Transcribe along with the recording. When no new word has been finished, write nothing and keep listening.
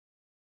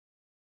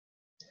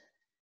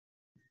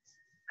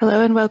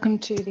Hello and welcome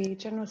to the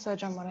General Sir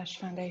John Monash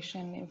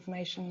Foundation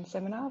Information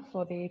Seminar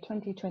for the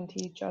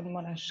 2020 John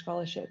Monash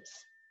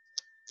Scholarships.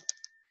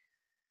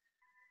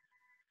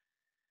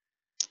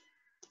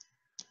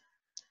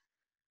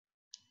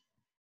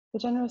 The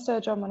General Sir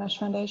John Monash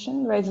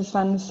Foundation raises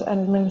funds and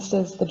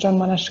administers the John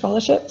Monash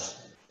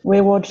Scholarships. We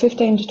award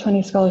 15 to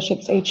 20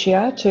 scholarships each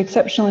year to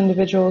exceptional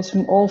individuals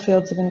from all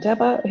fields of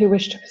endeavour who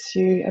wish to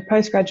pursue a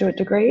postgraduate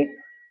degree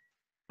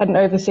at an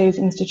overseas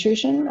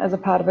institution as a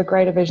part of a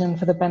greater vision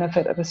for the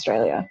benefit of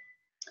Australia.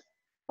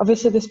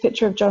 Obviously, this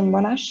picture of John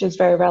Monash is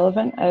very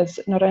relevant, as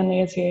not only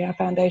is he our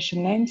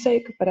foundation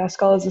namesake, but our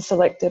scholars are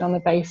selected on the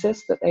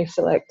basis that they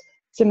select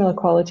similar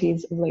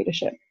qualities of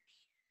leadership.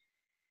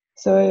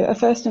 So a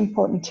first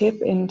important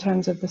tip in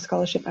terms of the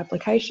scholarship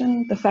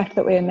application, the fact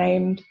that we are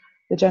named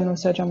the General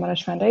Sir John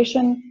Monash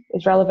Foundation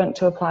is relevant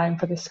to applying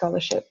for this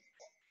scholarship.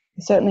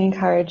 We certainly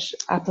encourage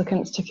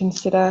applicants to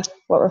consider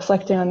what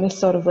reflecting on this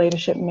sort of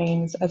leadership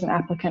means as an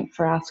applicant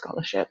for our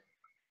scholarship.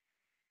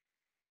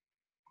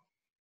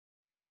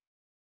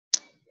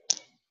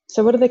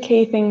 So what are the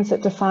key things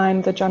that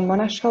define the John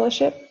Monash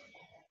Scholarship?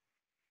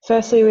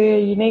 Firstly, we are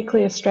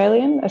uniquely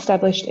Australian,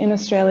 established in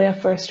Australia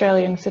for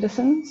Australian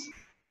citizens,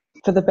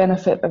 for the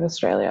benefit of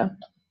Australia.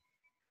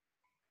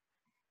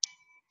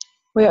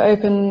 We are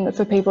open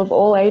for people of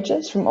all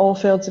ages, from all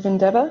fields of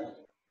endeavour.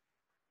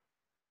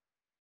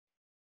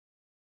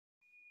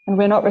 And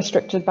we're not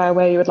restricted by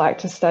where you would like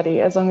to study,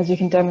 as long as you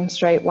can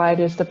demonstrate why it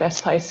is the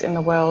best place in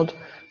the world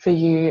for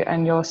you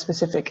and your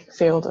specific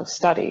field of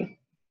study.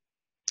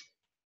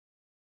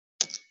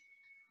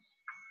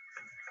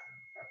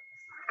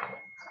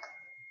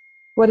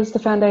 What is the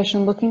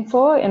foundation looking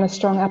for in a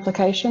strong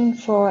application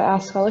for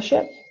our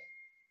scholarship?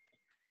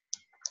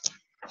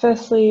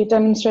 Firstly,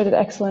 demonstrated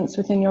excellence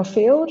within your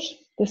field.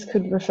 This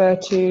could refer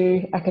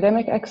to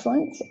academic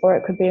excellence, or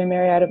it could be a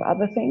myriad of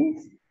other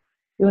things.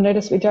 You'll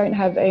notice we don't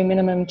have a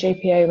minimum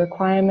GPA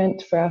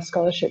requirement for our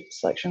scholarship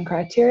selection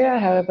criteria.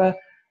 However,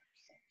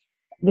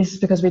 this is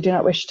because we do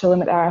not wish to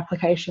limit our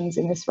applications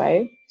in this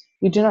way.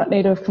 You do not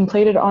need to have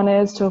completed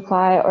honours to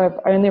apply or have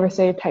only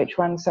received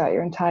H1 throughout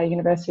your entire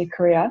university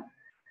career.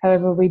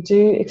 However, we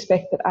do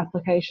expect that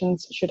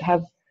applications should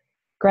have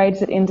grades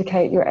that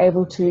indicate you're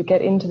able to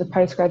get into the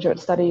postgraduate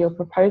study you're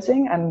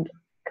proposing and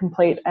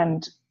complete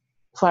and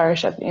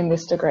flourish in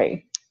this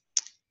degree.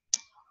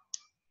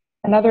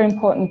 Another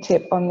important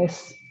tip on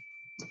this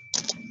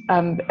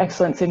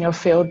excellence in your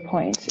field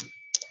point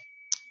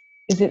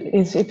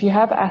is if you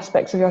have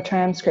aspects of your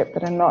transcript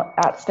that are not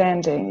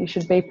outstanding, you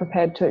should be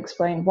prepared to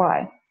explain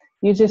why.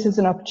 Use this as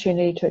an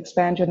opportunity to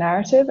expand your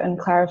narrative and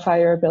clarify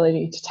your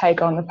ability to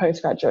take on the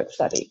postgraduate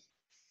study.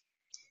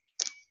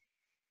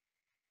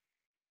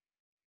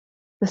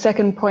 The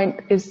second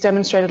point is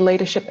demonstrated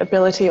leadership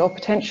ability or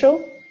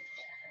potential.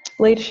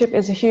 Leadership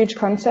is a huge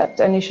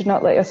concept, and you should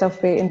not let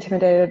yourself be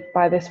intimidated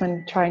by this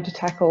when trying to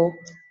tackle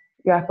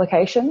your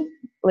application.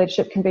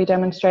 Leadership can be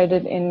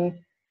demonstrated in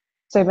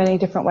so many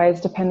different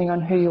ways depending on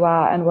who you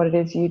are and what it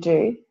is you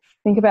do.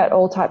 Think about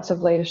all types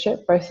of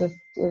leadership, both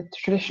the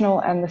traditional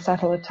and the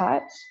subtler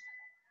types.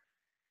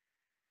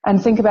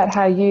 And think about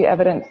how you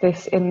evidence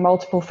this in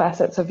multiple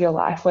facets of your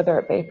life, whether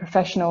it be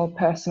professional,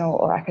 personal,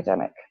 or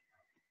academic.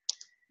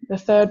 The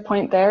third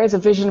point there is a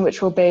vision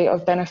which will be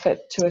of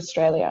benefit to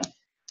Australia.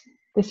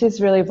 This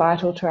is really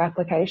vital to our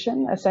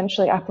application.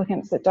 Essentially,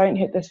 applicants that don't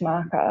hit this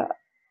marker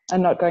are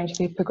not going to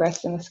be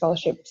progressed in the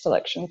scholarship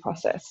selection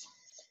process.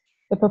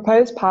 The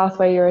proposed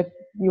pathway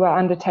you are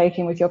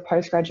undertaking with your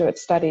postgraduate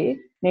study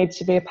needs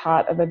to be a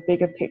part of a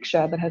bigger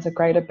picture that has a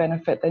greater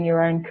benefit than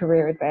your own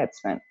career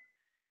advancement.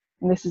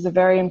 And this is a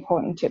very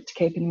important tip to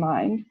keep in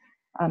mind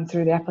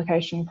through the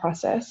application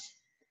process,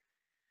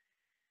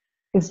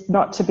 is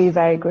not to be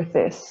vague with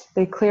this.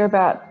 Be clear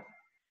about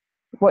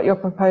what your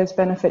proposed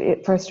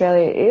benefit for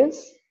Australia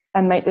is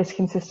and make this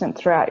consistent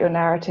throughout your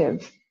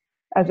narrative.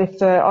 As if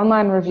the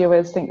online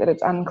reviewers think that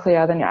it's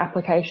unclear, then your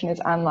application is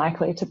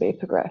unlikely to be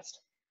progressed.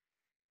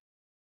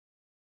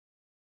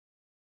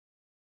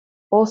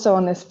 Also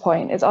on this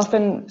point is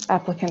often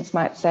applicants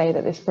might say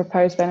that this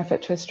proposed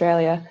benefit to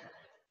Australia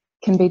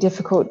can be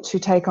difficult to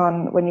take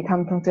on when you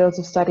come from fields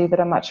of study that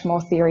are much more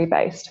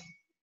theory-based.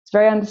 It's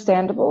very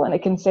understandable, and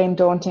it can seem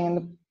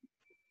daunting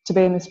to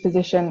be in this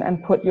position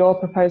and put your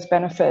proposed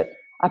benefit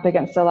up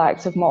against the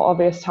likes of more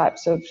obvious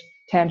types of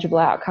tangible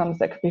outcomes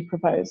that could be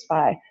proposed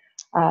by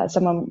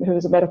someone who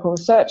is a medical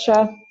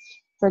researcher,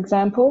 for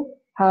example.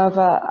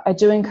 However, I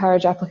do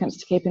encourage applicants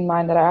to keep in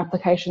mind that our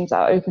applications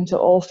are open to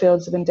all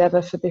fields of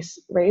endeavour for this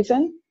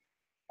reason,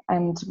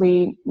 and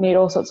we need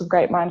all sorts of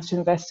great minds to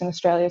invest in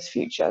Australia's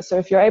future. So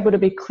if you're able to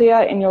be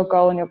clear in your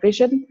goal and your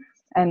vision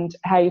and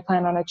how you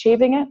plan on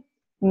achieving it,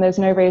 then there's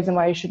no reason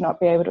why you should not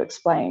be able to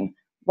explain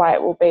why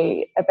it will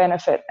be a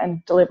benefit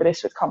and deliver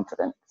this with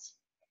confidence.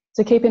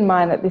 So keep in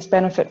mind that this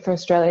benefit for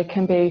Australia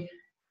can be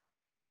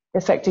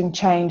affecting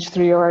change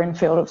through your own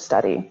field of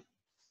study.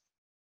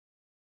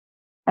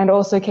 And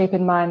also keep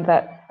in mind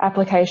that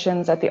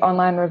applications at the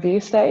online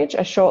review stage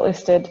are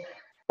shortlisted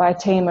by a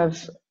team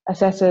of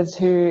assessors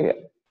who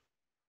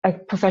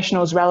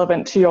professionals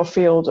relevant to your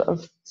field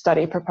of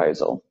study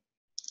proposal.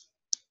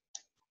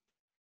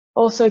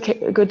 Also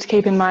good to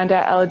keep in mind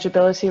our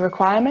eligibility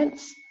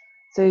requirements.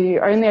 So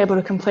you're only able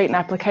to complete an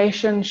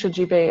application should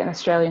you be an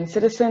Australian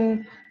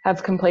citizen,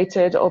 have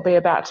completed or be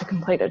about to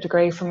complete a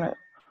degree from an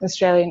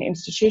Australian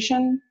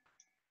institution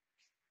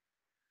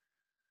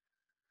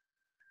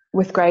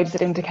with grades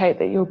that indicate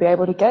that you'll be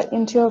able to get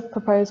into your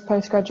proposed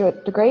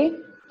postgraduate degree.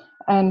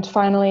 And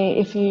finally,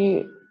 if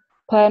you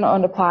plan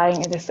on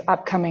applying in this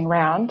upcoming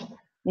round,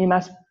 you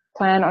must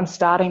plan on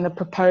starting the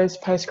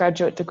proposed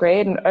postgraduate degree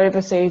at an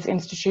overseas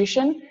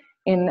institution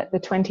in the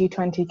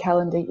 2020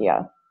 calendar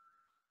year.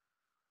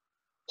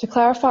 To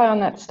clarify on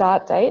that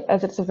start date,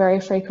 as it's a very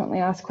frequently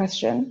asked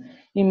question,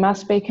 you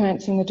must be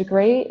commencing the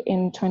degree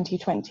in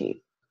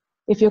 2020.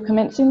 If you're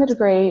commencing the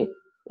degree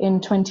in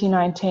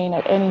 2019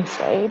 at any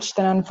stage,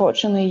 then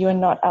unfortunately you are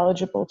not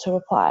eligible to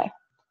apply.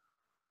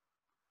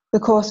 The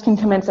course can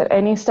commence at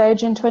any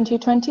stage in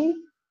 2020.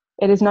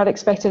 It is not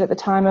expected at the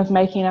time of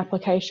making an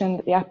application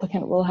that the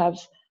applicant will have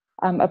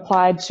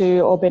applied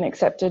to or been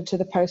accepted to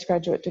the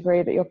postgraduate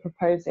degree that you're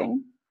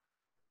proposing.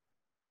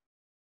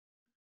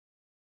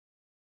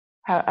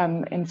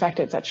 In fact,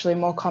 it's actually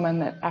more common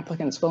that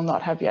applicants will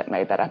not have yet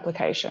made that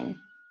application.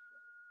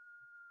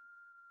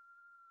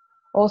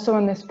 Also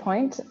on this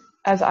point,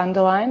 as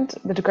underlined,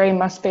 the degree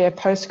must be a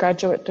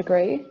postgraduate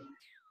degree.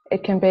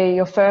 It can be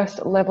your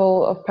first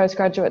level of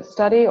postgraduate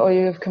study, or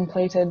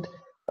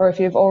if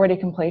you've already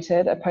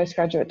completed a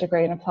postgraduate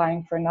degree and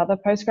applying for another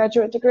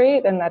postgraduate degree,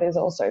 then that is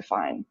also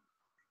fine.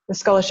 The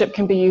scholarship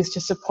can be used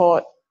to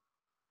support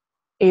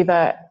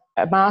either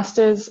a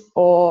master's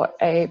or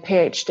a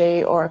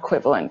PhD or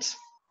equivalent.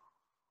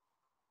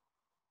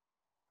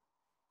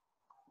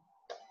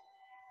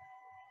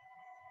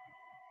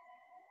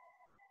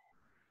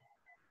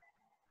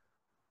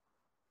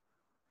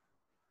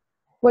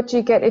 What do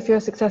you get if you're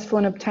successful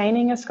in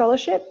obtaining a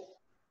scholarship?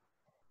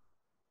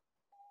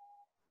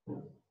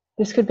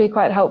 This could be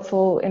quite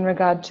helpful in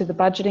regard to the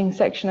budgeting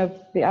section of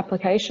the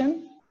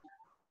application.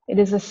 It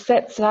is a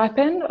set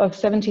stipend of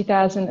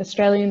 70,000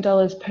 Australian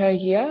dollars per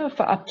year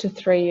for up to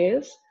 3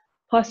 years,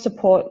 plus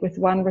support with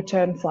one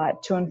return flight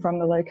to and from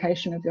the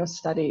location of your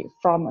study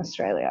from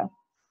Australia.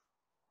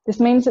 This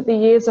means that the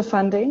years of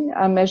funding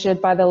are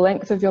measured by the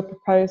length of your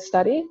proposed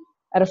study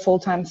at a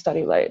full-time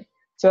study load.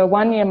 So a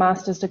 1-year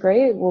master's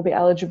degree will be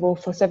eligible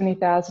for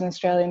 70,000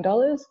 Australian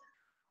dollars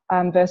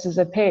versus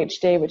a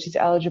PhD, which is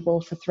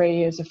eligible for 3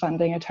 years of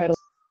funding, a total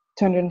of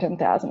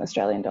 210,000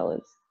 Australian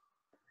dollars.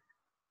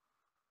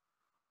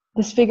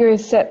 This figure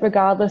is set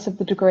regardless of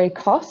the degree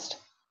cost.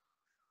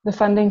 The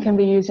funding can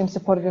be used in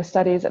support of your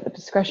studies at the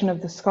discretion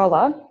of the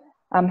scholar.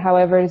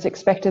 However, it is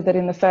expected that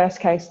in the first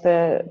case,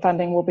 the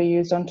funding will be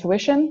used on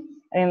tuition,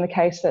 and in the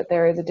case that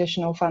there is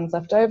additional funds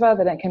left over,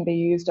 then it can be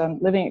used on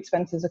living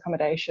expenses,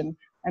 accommodation,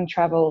 and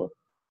travel,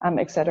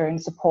 etc., in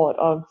support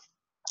of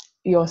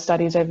your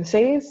studies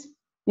overseas.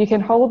 You can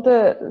hold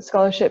the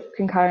scholarship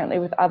concurrently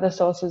with other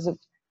sources of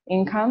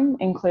income,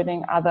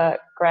 including other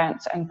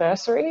grants and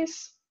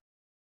bursaries.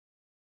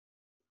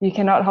 You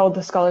cannot hold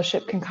the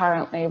scholarship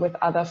concurrently with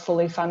other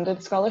fully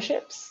funded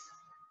scholarships.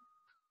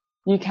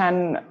 You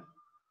can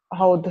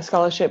hold the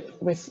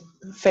scholarship with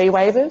fee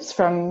waivers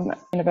from the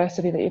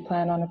university that you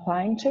plan on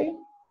applying to.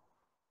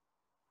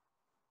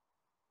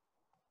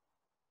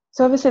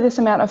 So obviously this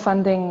amount of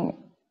funding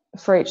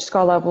for each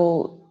scholar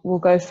will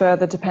go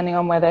further depending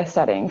on where they're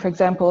studying. For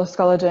example, a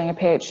scholar doing a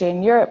PhD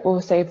in Europe will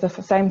receive the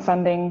same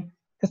funding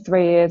for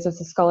 3 years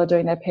as a scholar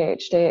doing their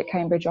PhD at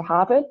Cambridge or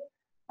Harvard.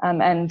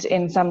 And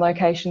in some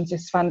locations,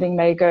 this funding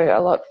may go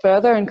a lot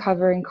further in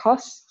covering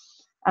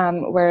costs,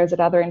 whereas at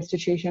other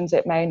institutions,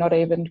 it may not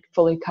even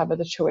fully cover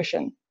the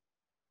tuition.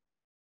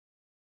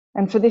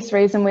 And for this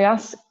reason, we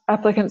ask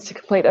applicants to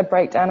complete a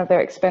breakdown of their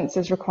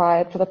expenses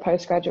required for the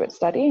postgraduate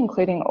study,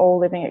 including all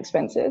living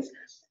expenses,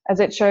 as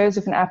it shows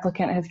if an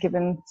applicant has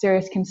given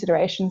serious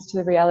considerations to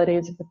the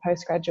realities of the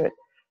postgraduate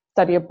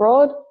study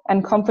abroad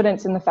and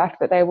confidence in the fact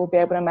that they will be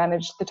able to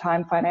manage the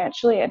time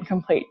financially and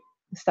complete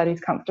the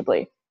studies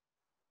comfortably.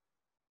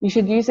 You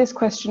should use this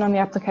question on the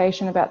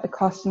application about the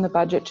cost and the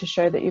budget to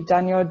show that you've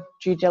done your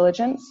due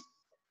diligence,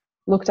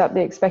 looked up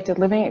the expected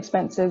living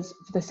expenses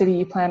for the city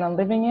you plan on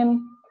living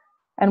in,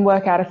 and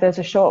work out if there's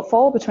a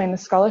shortfall between the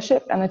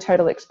scholarship and the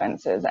total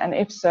expenses, and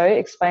if so,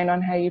 explain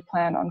on how you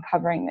plan on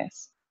covering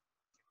this.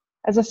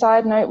 As a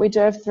side note, we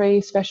do have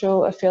 3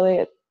 special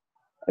affiliate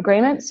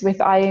agreements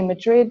with IE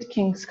Madrid,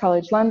 King's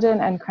College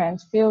London, and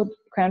Cranfield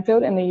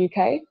in the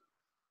UK.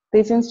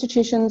 These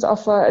institutions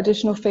offer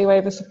additional fee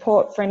waiver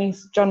support for any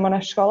John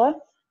Monash scholar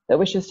that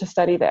wishes to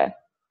study there.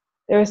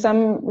 There are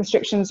some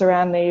restrictions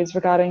around these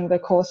regarding the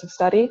course of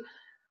study,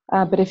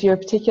 but if you're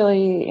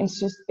particularly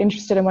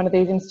interested in one of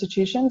these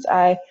institutions,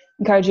 I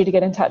encourage you to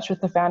get in touch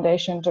with the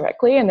foundation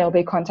directly, and there'll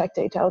be contact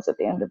details at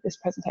the end of this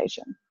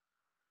presentation.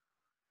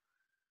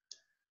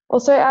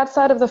 Also,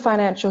 outside of the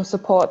financial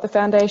support, the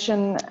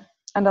foundation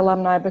and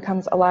alumni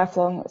becomes a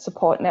lifelong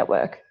support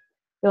network.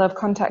 You'll have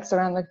contacts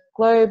around the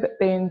globe,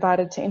 be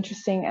invited to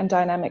interesting and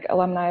dynamic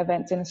alumni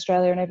events in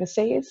Australia and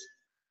overseas.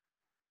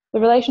 The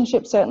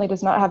relationship certainly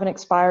does not have an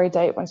expiry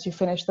date once you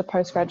finish the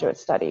postgraduate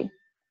study.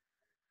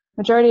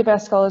 Majority of our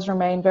scholars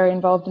remain very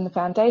involved in the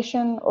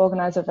foundation,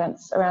 organise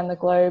events around the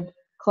globe,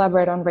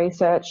 collaborate on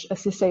research,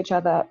 assist each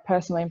other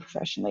personally and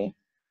professionally.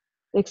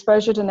 The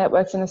exposure to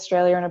networks in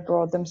Australia and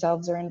abroad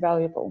themselves are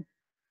invaluable.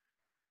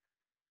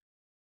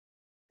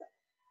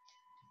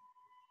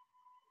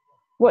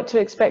 What to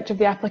expect of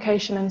the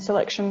application and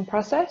selection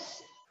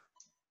process?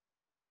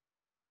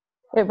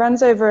 It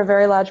runs over a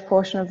very large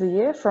portion of the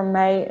year, from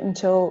May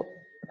until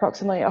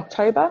approximately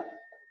October.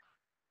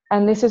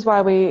 And this is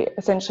why we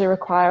essentially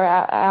require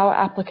our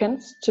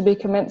applicants to be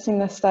commencing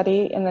the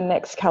study in the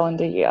next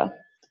calendar year.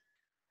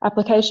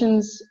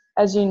 Applications,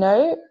 as you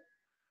know,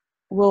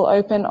 will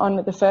open on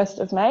the 1st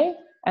of May,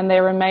 and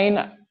they remain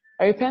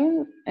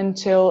open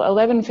until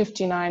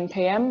 11:59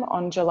 p.m.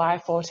 on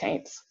July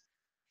 14th.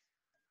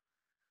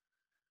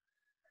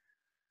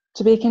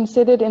 To be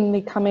considered in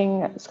the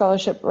coming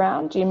scholarship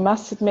round, you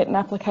must submit an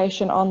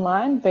application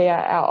online via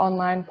our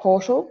online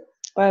portal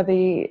by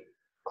the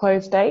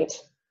close date.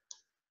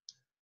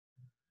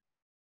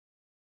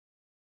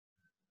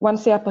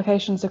 Once the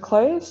applications are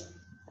closed,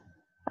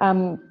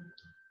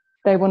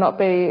 they will not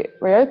be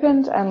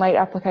reopened and late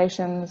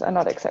applications are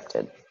not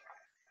accepted.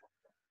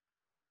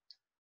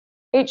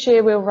 Each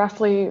year we'll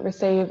roughly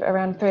receive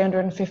around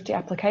 350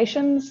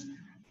 applications,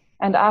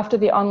 and after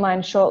the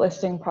online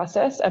shortlisting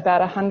process, about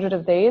 100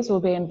 of these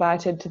will be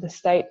invited to the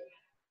state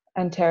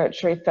and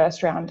territory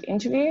first round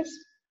interviews.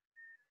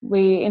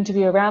 We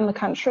interview around the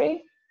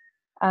country,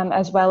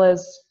 as well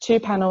as 2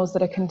 panels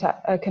that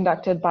are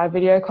conducted by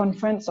video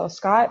conference or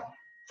Skype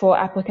for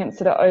applicants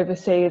that are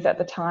overseas at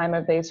the time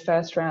of these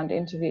first round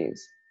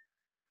interviews.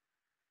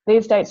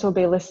 These dates will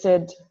be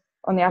listed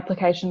on the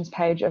applications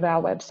page of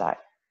our website.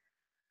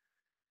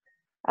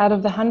 Out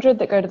of the 100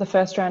 that go to the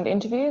first round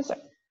interviews,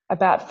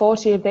 about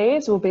 40 of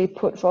these will be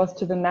put forth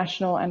to the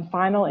national and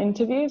final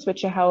interviews,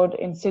 which are held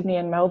in Sydney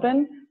and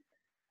Melbourne,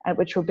 and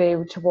which will be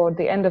toward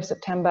the end of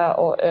September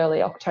or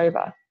early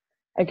October.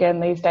 Again,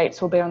 these dates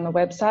will be on the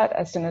website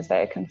as soon as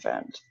they are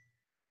confirmed.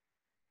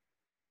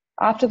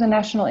 After the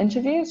national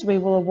interviews, we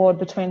will award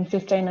between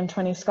 15 and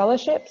 20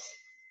 scholarships.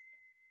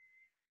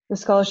 The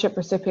scholarship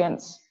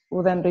recipients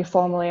will then be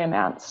formally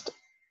announced.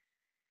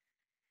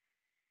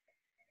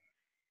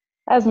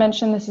 As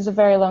mentioned, this is a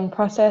very long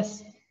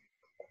process,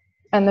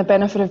 and the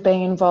benefit of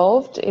being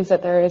involved is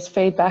that there is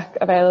feedback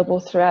available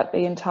throughout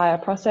the entire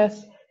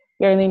process.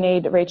 You only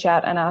need to reach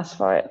out and ask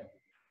for it.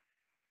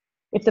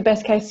 If the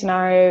best case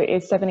scenario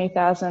is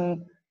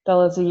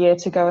 $70,000 a year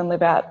to go and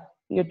live out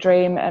your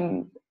dream,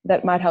 and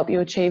that might help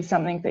you achieve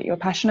something that you're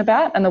passionate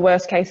about, and the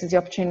worst case is the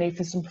opportunity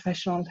for some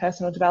professional and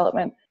personal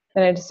development,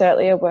 then it is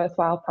certainly a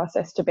worthwhile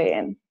process to be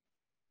in.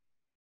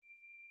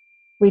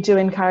 We do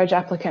encourage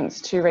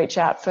applicants to reach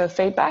out for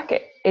feedback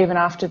even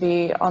after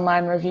the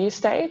online review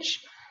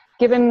stage.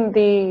 Given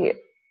the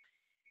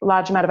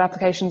large amount of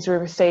applications we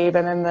receive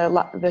and then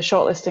the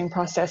shortlisting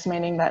process,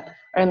 meaning that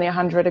only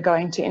 100 are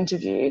going to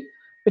interview,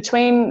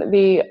 between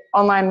the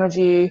online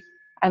review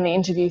and the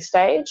interview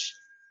stage,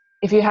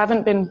 if you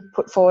haven't been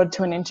put forward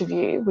to an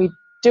interview, we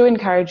do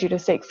encourage you to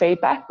seek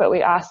feedback, but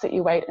we ask that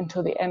you wait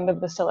until the end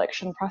of the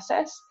selection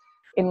process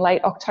in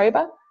late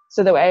October,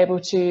 so that we're able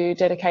to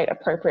dedicate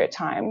appropriate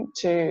time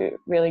to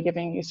really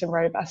giving you some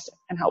robust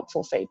and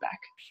helpful feedback.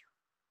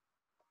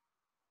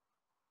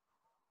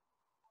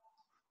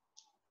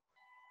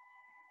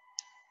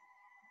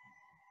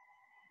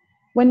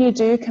 When you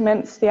do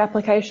commence the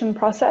application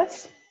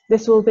process,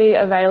 this will be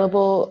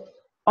available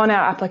on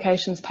our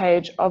applications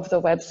page of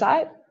the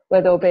website,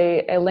 where there'll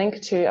be a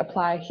link to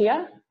apply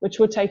here, which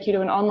will take you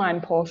to an online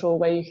portal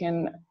where you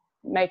can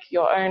make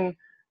your own,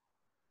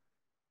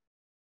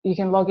 you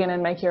can log in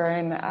and make your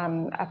own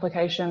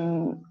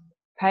application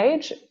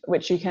page,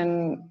 which you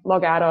can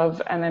log out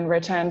of and then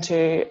return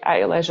to at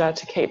your leisure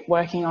to keep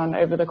working on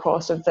over the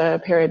course of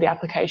the period the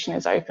application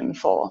is open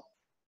for.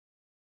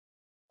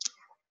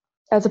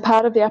 As a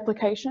part of the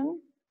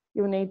application,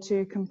 you'll need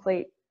to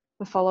complete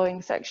the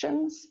following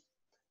sections.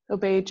 There'll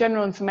be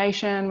general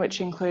information, which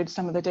includes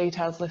some of the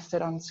details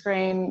listed on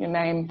screen: your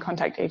name,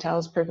 contact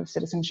details, proof of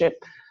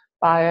citizenship,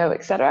 bio,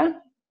 etc.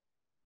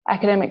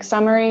 Academic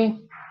summary,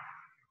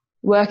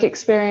 work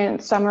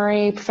experience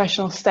summary,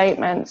 professional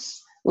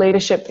statements,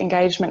 leadership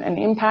engagement and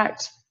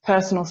impact,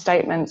 personal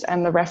statements,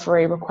 and the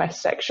referee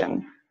request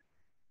section.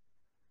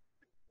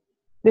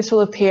 This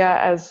will appear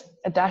as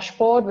a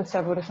dashboard with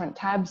several different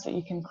tabs that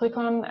you can click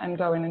on and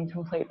go in and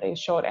complete these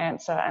short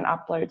answer and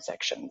upload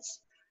sections.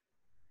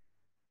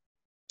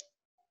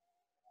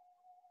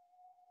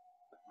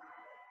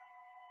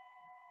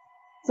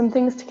 Some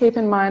things to keep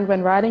in mind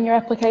when writing your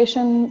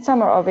application.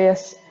 Some are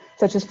obvious,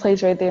 such as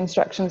please read the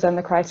instructions and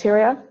the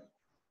criteria,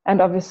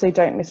 and obviously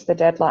don't miss the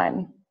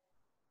deadline.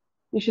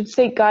 You should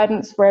seek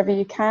guidance wherever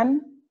you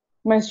can.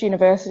 Most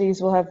universities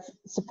will have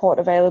support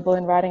available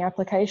in writing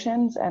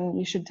applications, and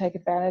you should take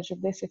advantage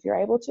of this if you're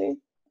able to.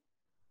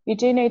 You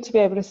do need to be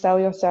able to sell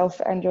yourself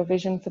and your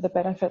vision for the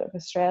benefit of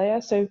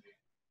Australia, so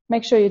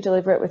make sure you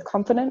deliver it with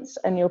confidence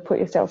and you'll put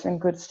yourself in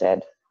good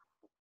stead.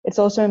 It's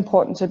also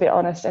important to be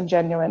honest and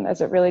genuine,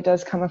 as it really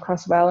does come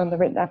across well in the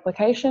written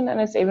application,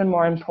 and it's even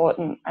more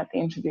important at the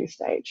interview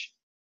stage.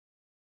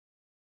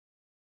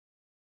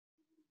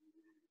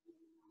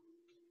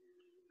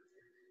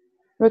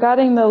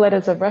 Regarding the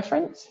letters of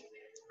reference,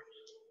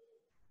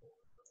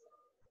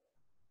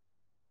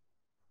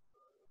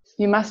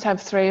 you must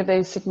have 3 of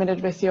these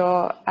submitted with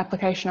your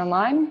application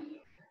online.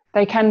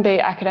 They can be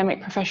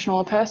academic, professional,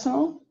 or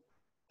personal,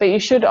 but you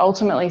should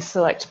ultimately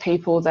select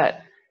people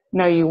that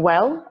know you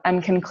well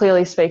and can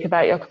clearly speak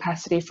about your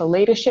capacity for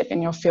leadership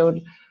in your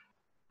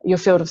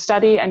field of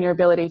study and your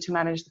ability to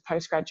manage the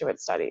postgraduate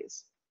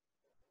studies.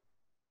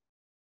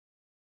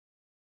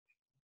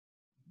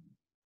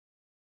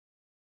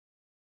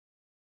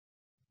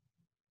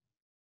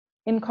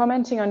 In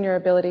commenting on your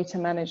ability to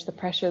manage the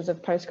pressures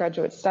of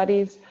postgraduate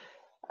studies,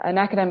 an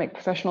academic,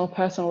 professional,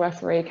 personal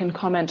referee can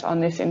comment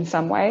on this in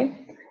some way.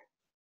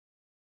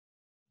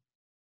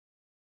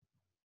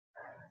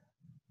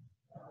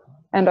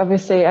 And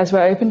obviously, as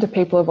we're open to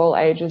people of all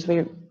ages,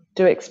 we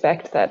do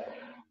expect that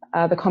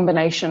the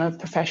combination of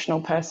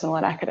professional, personal,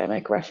 and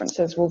academic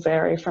references will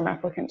vary from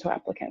applicant to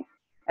applicant.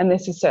 And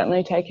this is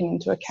certainly taken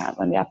into account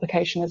when the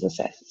application is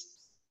assessed.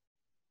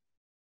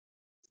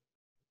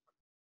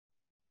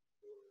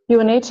 You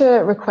will need to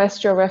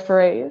request your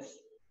referees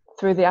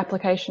through the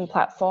application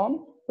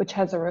platform, which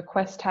has a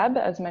request tab,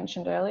 as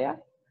mentioned earlier.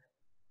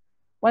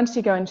 Once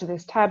you go into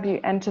this tab,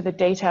 you enter the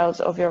details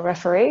of your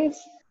referees,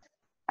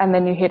 and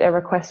then you hit a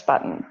request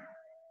button.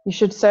 You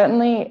should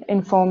certainly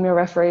inform your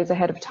referees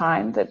ahead of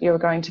time that you're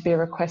going to be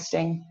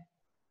requesting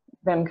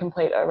them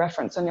complete a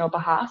reference on your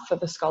behalf for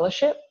the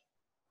scholarship.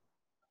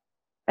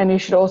 And you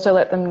should also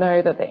let them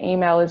know that the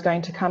email is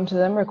going to come to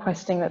them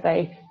requesting that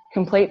they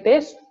complete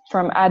this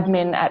from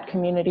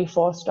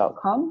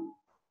admin@communityforce.com.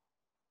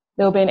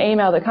 There'll be an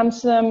email that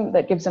comes to them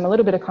that gives them a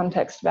little bit of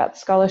context about the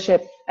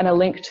scholarship and a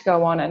link to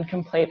go on and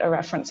complete a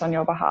reference on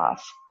your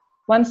behalf.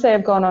 Once they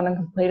have gone on and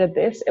completed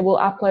this, it will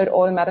upload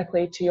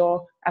automatically to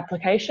your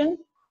application.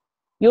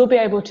 You'll be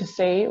able to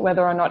see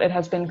whether or not it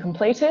has been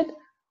completed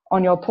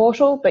on your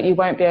portal, but you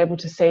won't be able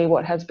to see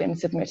what has been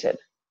submitted.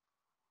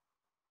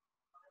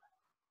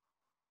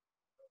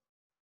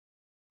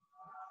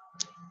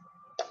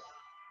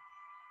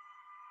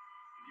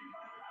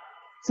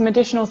 Some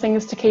additional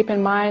things to keep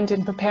in mind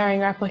in preparing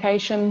your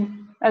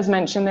application. As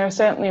mentioned, there are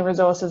certainly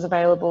resources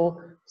available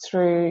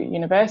through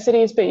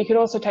universities, but you could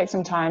also take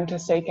some time to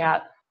seek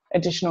out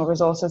additional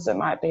resources that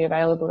might be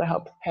available to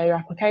help prepare your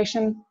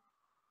application. You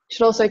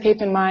should also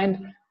keep in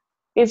mind,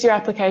 is your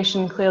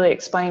application clearly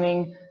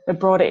explaining the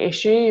broader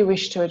issue you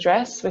wish to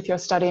address with your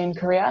study and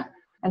career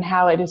and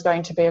how it is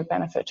going to be of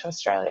benefit to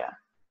Australia?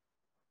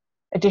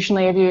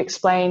 Additionally, have you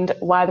explained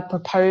why the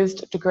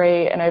proposed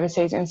degree and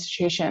overseas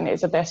institution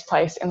is the best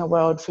place in the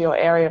world for your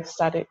area of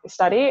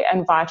study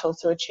and vital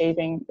to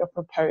achieving your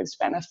proposed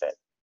benefit?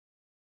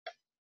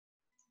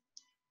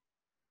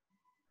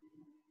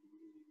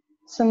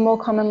 Some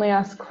more commonly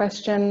asked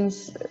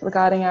questions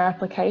regarding our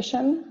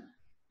application.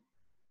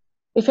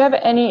 If you have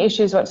any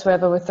issues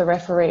whatsoever with the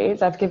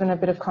referees, I've given a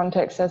bit of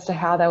context as to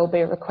how they will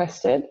be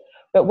requested,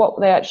 but what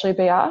will they actually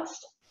be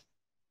asked?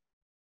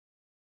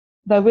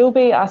 They will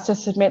be asked to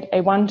submit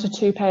a 1 to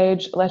 2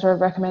 page letter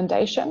of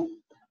recommendation,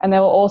 and they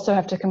will also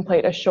have to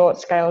complete a short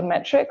scaled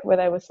metric where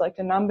they will select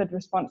a numbered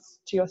response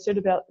to your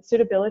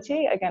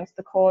suitability against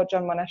the core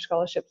John Monash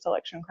scholarship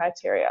selection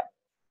criteria.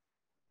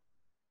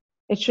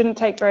 It shouldn't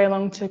take very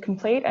long to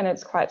complete, and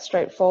it's quite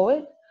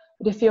straightforward.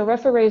 But if your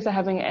referees are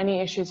having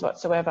any issues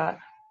whatsoever,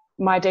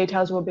 my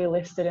details will be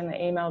listed in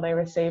the email they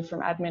receive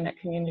from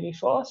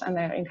admin@communityforce, and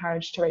they're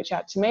encouraged to reach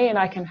out to me and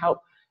I can help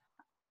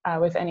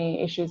with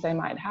any issues they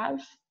might have.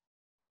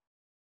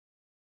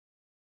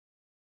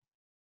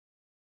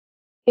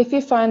 If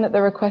you find that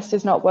the request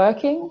is not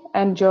working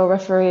and your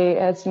referee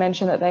has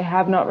mentioned that they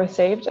have not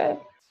received it,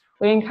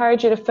 we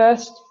encourage you to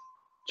first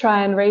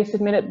try and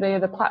resubmit it via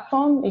the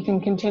platform. You can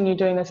continue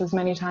doing this as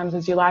many times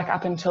as you like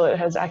up until it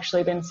has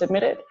actually been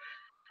submitted.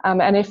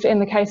 And if in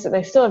the case that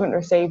they still haven't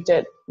received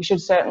it, you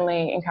should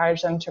certainly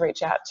encourage them to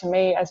reach out to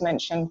me. As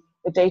mentioned,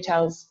 the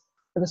details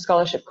for the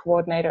scholarship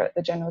coordinator at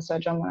the General Sir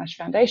John Monash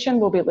Foundation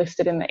will be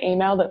listed in the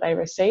email that they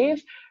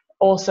receive.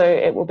 Also,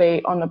 it will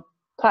be on the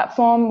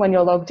platform. When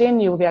you're logged in,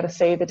 you will be able to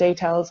see the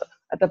details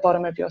at the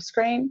bottom of your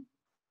screen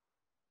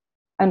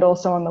and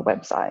also on the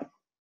website.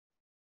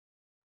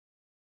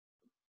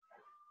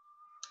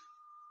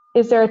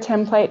 Is there a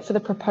template for the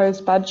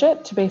proposed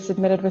budget to be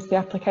submitted with the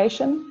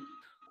application?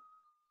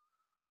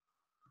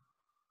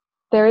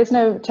 There is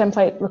no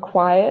template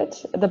required.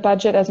 The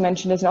budget, as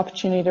mentioned, is an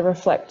opportunity to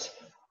reflect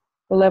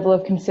the level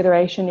of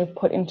consideration you've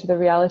put into the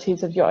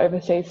realities of your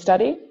overseas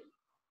study.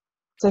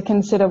 So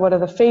consider what are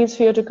the fees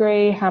for your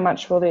degree, how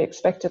much will the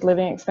expected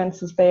living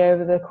expenses be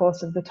over the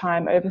course of the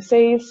time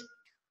overseas,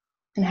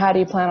 and how do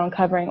you plan on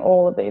covering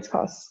all of these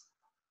costs?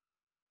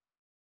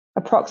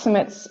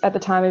 Approximates at the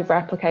time of your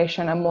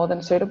application are more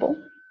than suitable,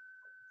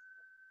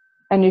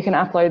 and you can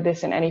upload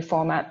this in any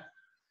format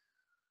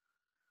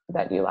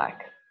that you like.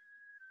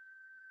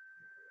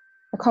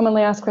 A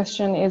commonly asked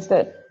question is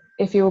that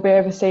If you will be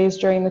overseas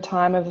during the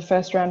time of the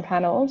first round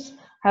panels,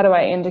 how do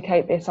I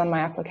indicate this on my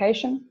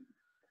application?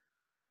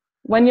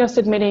 When you're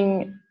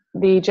submitting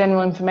the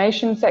general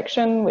information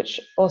section, which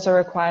also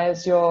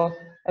requires your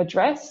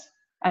address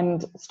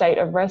and state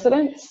of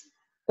residence,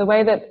 the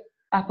way that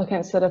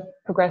applicants that have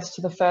progressed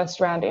to the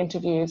first round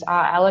interviews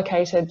are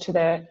allocated to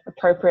their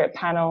appropriate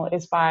panel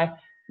is by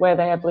where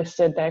they have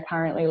listed they're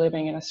currently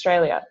living in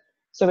Australia.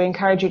 So we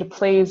encourage you to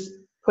please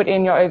put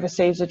in your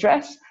overseas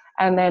address,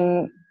 and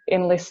then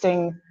in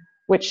listing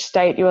which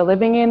state you are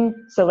living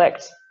in,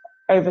 select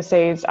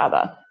overseas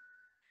other.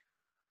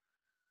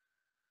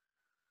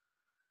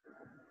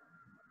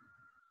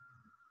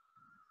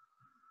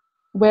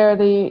 Where are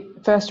the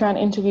first round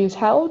interviews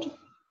held?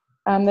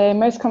 They're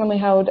most commonly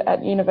held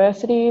at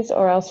universities,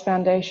 or else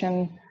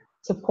foundation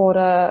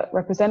supporter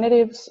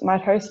representatives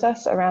might host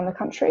us around the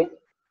country.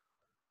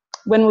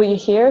 When will you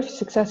hear if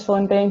successful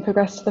in being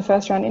progressed to the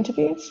first round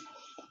interviews?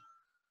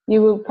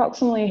 You will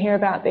approximately hear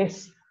about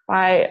this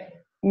by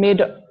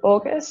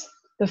mid-August.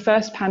 The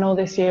first panel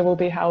this year will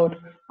be held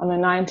on the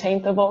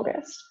 19th of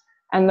August,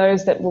 and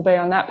those that will be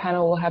on that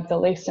panel will have the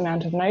least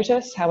amount of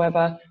notice.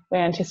 However, we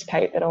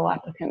anticipate that all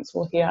applicants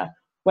will hear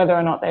whether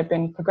or not they've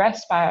been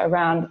progressed by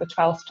around the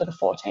 12th to the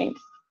 14th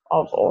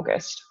of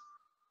August.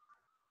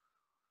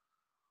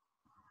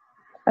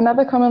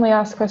 Another commonly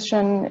asked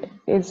question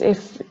is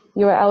if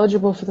you are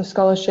eligible for the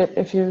scholarship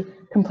if you're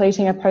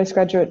completing a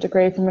postgraduate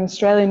degree from an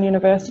Australian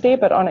university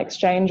but on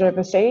exchange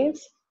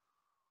overseas.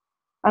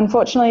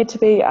 Unfortunately, to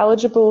be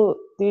eligible,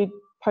 the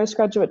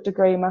postgraduate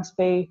degree must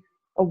be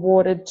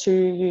awarded to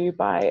you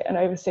by an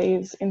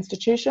overseas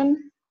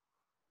institution.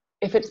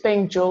 If it's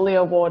being dually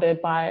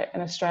awarded by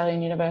an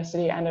Australian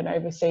university and an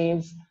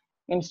overseas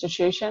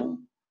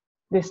institution,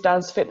 this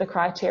does fit the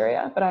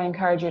criteria, but I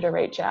encourage you to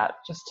reach out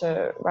just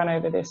to run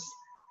over this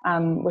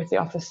with the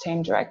office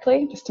team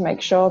directly, just to make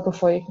sure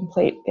before you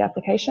complete the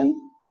application.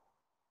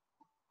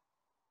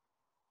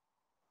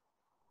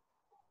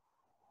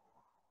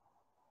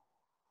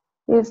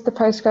 If the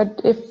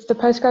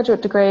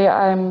postgraduate degree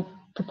I'm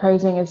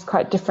proposing is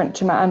quite different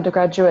to my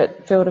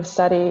undergraduate field of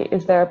study,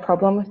 is there a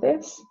problem with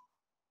this?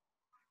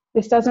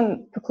 This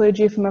doesn't preclude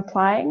you from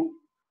applying,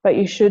 but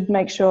you should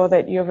make sure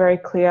that you're very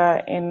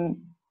clear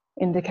in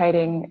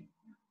indicating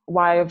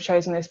why you've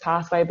chosen this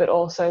pathway, but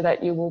also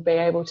that you will be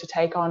able to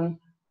take on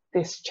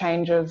this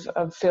change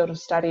of field of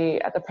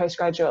study at the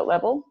postgraduate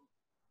level.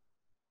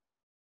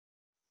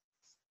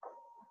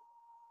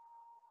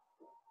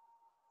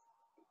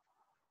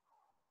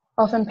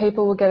 Often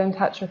people will get in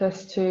touch with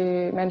us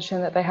to mention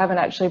that they haven't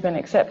actually been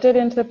accepted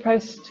into the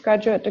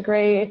postgraduate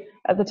degree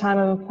at the time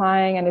of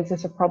applying, and is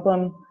this a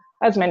problem?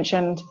 As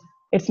mentioned,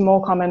 it's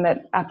more common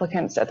that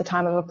applicants at the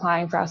time of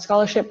applying for our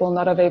scholarship will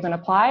not have even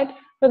applied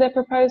for their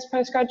proposed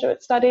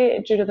postgraduate study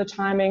due to the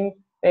timing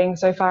being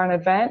so far in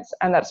advance,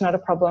 and that's not a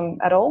problem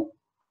at all.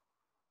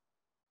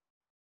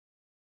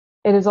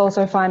 It is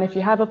also fine if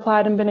you have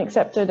applied and been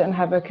accepted and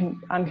have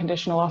an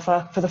unconditional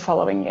offer for the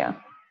following year.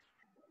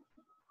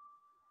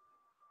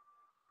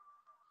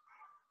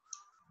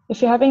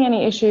 If you're having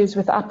any issues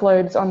with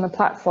uploads on the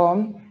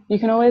platform, you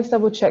can always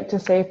double check to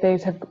see if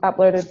these have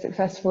uploaded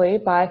successfully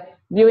by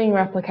viewing your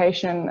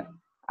application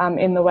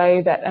in the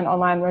way that an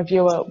online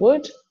reviewer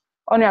would.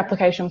 On your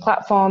application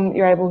platform,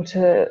 you're able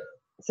to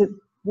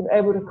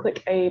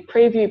click a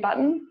preview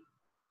button,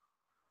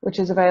 which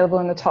is available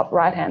in the top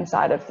right-hand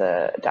side of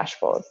the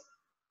dashboard.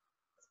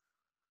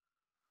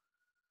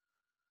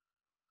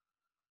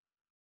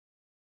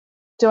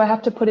 Do I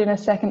have to put in a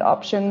second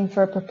option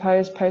for a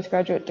proposed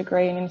postgraduate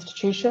degree and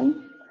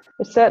institution?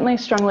 It's certainly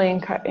strongly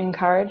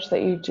encouraged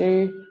that you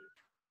do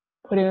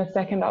put in a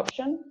second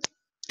option.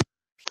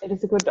 It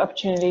is a good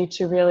opportunity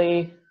to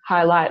really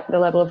highlight the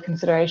level of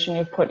consideration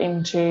you've put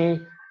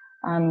into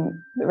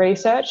the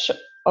research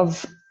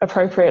of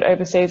appropriate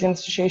overseas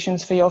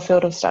institutions for your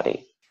field of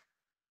study.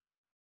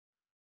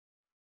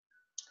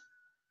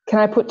 Can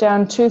I put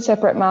down 2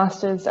 separate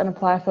masters and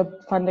apply for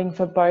funding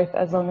for both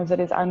as long as it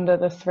is under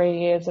the 3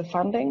 years of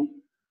funding?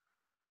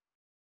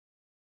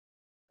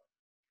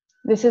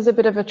 This is a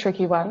bit of a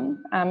tricky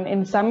one.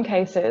 In some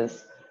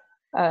cases,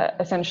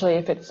 essentially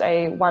if it's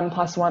a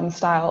 1+1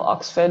 style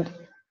Oxford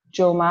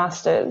dual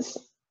masters,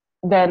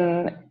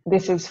 then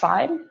this is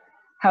fine.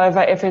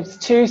 However, if it's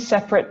 2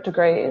 separate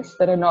degrees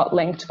that are not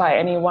linked by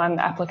any one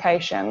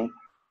application,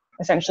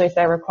 essentially if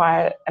they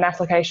require an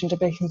application to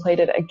be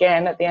completed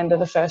again at the end of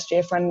the first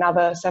year for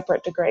another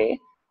separate degree,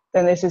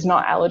 then this is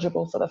not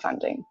eligible for the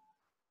funding.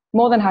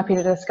 More than happy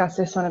to discuss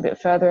this one a bit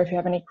further if you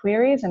have any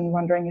queries and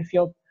wondering if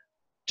your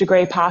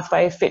degree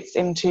pathway fits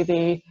into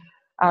the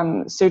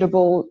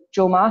suitable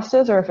dual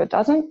masters or if it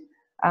doesn't.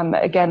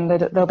 Again,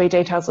 there'll be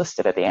details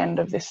listed at the end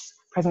of this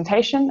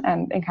presentation,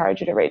 and encourage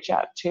you to reach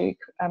out to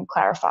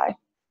clarify.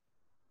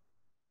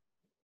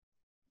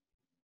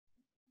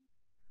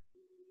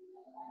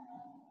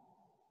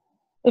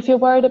 If you're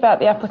worried about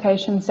the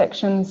application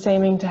section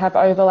seeming to have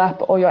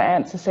overlap or your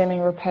answer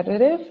seeming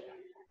repetitive,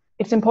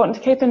 it's important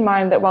to keep in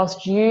mind that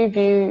whilst you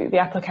view the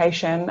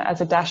application as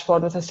a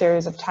dashboard with a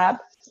series of tabs,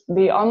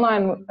 the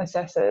online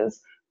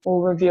assessors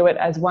will review it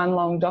as one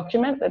long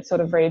document that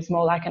sort of reads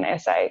more like an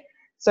essay.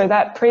 So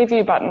that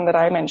preview button that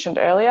I mentioned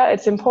earlier,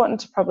 it's important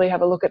to probably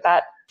have a look at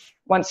that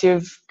once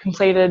you've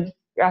completed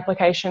your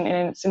application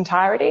in its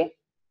entirety,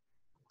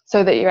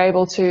 so that you're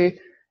able to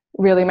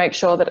really make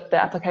sure that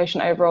the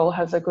application overall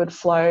has a good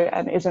flow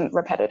and isn't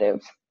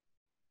repetitive.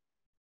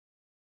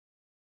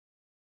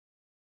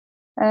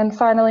 And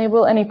finally,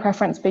 will any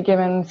preference be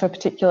given for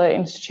particular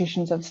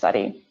institutions of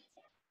study?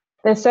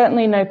 There's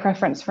certainly no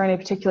preference for any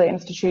particular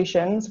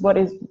institutions. What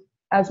is,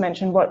 as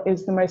mentioned, what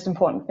is the most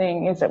important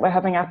thing is that we're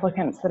having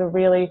applicants that are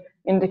really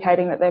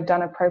indicating that they've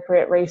done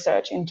appropriate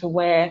research into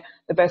where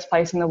the best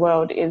place in the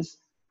world is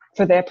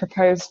for their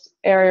proposed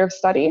area of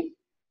study.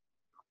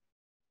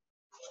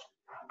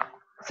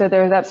 So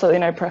there is absolutely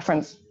no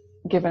preference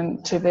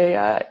given to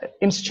the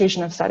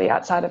institution of study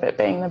outside of it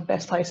being the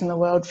best place in the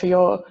world for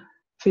your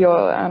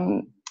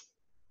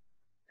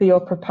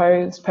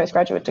proposed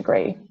postgraduate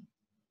degree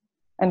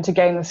and to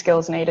gain the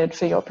skills needed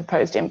for your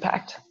proposed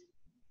impact.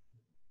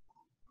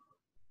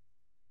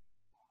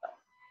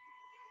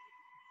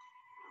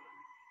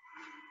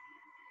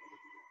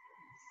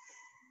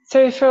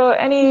 So for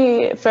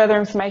any further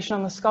information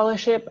on the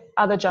scholarship,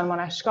 other John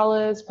Monash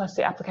scholars, plus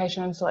the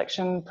application and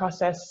selection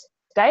process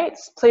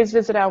dates, please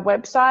visit our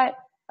website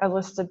as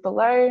listed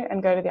below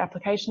and go to the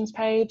applications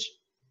page.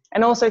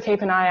 And also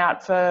keep an eye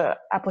out for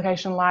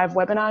application live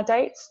webinar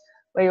dates,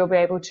 where you'll be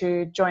able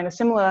to join a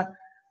similar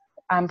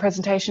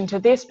presentation to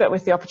this, but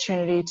with the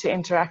opportunity to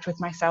interact with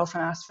myself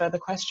and ask further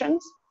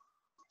questions.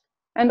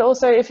 And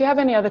also, if you have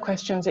any other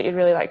questions that you'd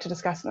really like to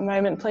discuss at the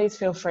moment, please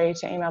feel free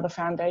to email the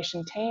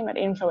foundation team at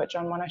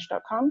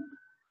info@johnmonash.com,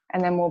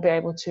 and then we'll be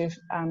able to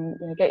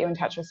get you in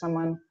touch with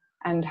someone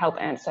and help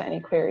answer any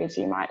queries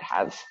you might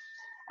have.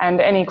 And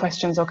any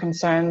questions or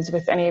concerns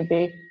with any of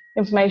the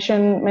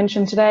information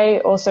mentioned today,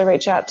 also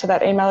reach out to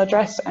that email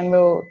address and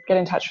we'll get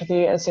in touch with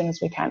you as soon as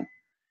we can.